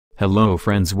Hello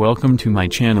friends, welcome to my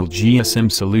channel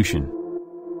GSM Solution.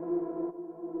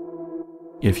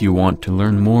 If you want to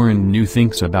learn more and new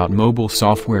things about mobile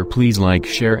software, please like,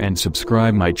 share and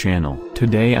subscribe my channel.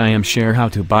 Today I am share how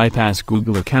to bypass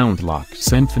Google account lock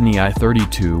Symphony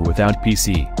i32 without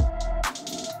PC.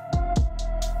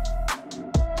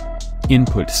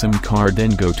 Input SIM card,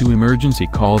 then go to emergency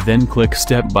call, then click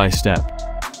step by step.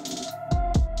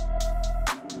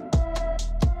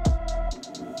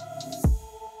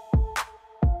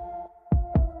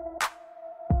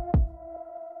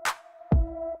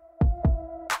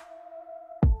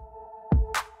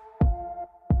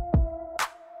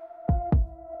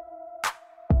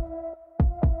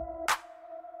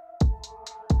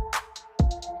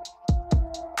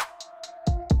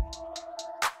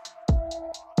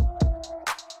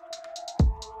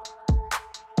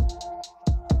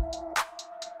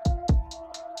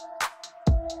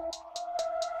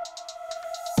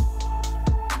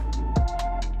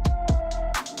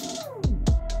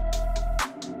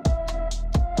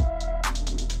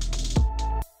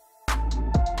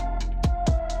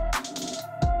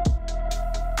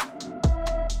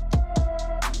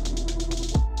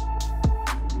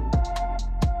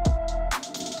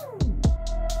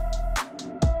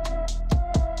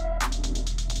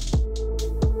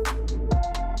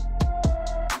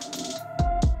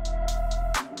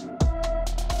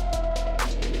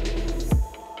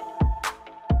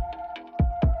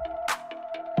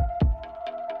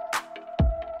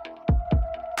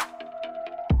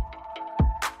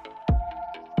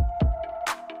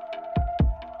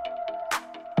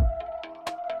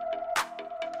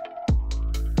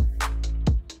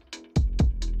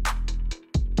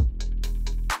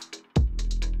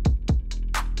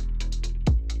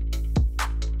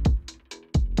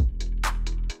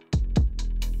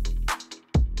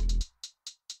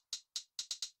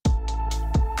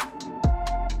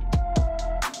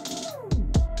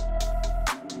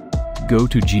 Go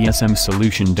to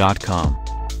gsmsolution.com.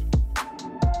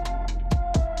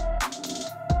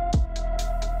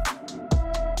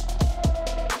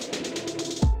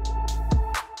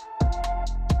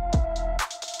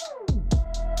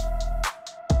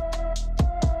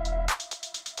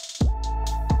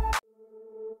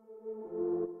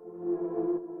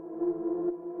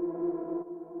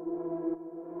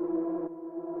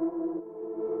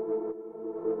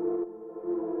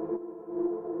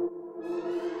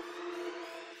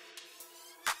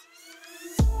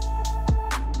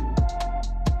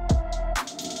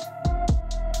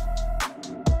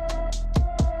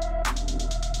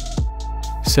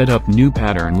 Set up new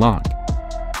pattern lock.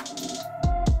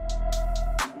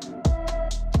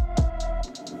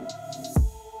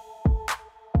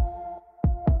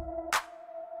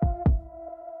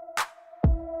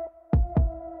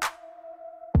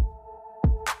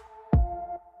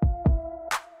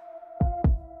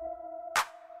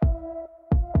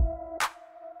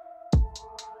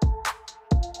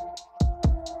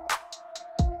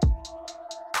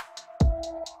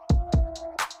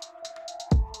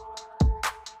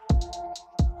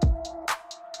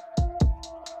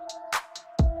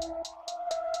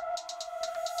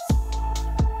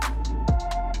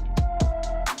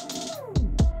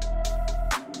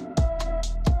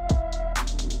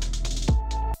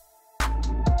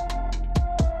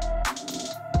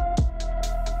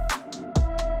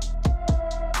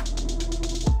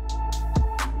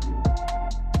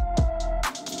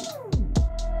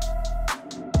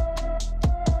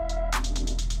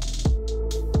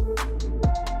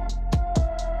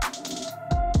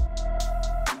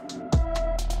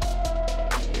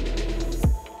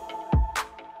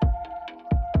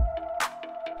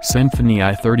 Symphony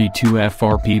i32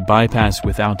 FRP bypass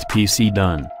without PC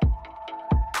done.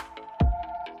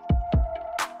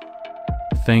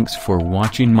 Thanks for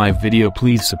watching my video.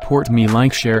 Please support me,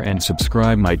 like, share and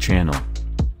subscribe my channel.